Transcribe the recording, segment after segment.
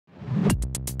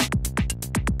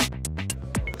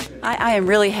I am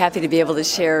really happy to be able to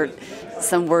share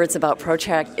some words about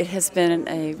Protrack. It has been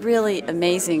a really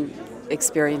amazing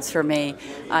experience for me.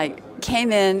 I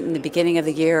came in the beginning of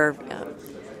the year,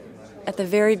 at the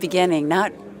very beginning,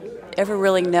 not ever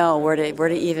really know where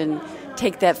to even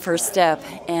take that first step,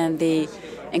 and the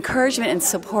encouragement and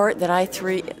support that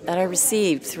I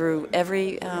received through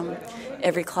every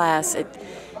class,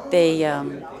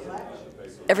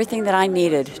 everything that I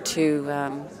needed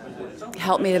to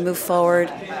help me to move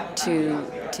forward, to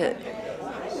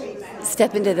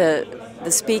step into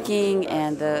the speaking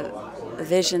and the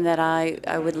vision that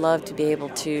I would love to be able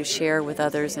to share with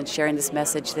others, and sharing this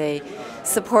message. They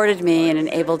supported me and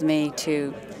enabled me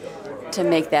to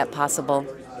make that possible.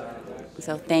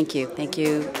 So thank you. Thank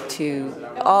you to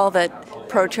all that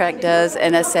Protrack does,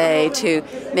 NSA, to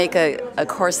make a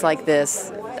course like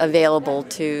this available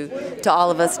to all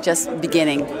of us just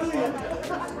beginning.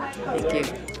 Thank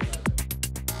you.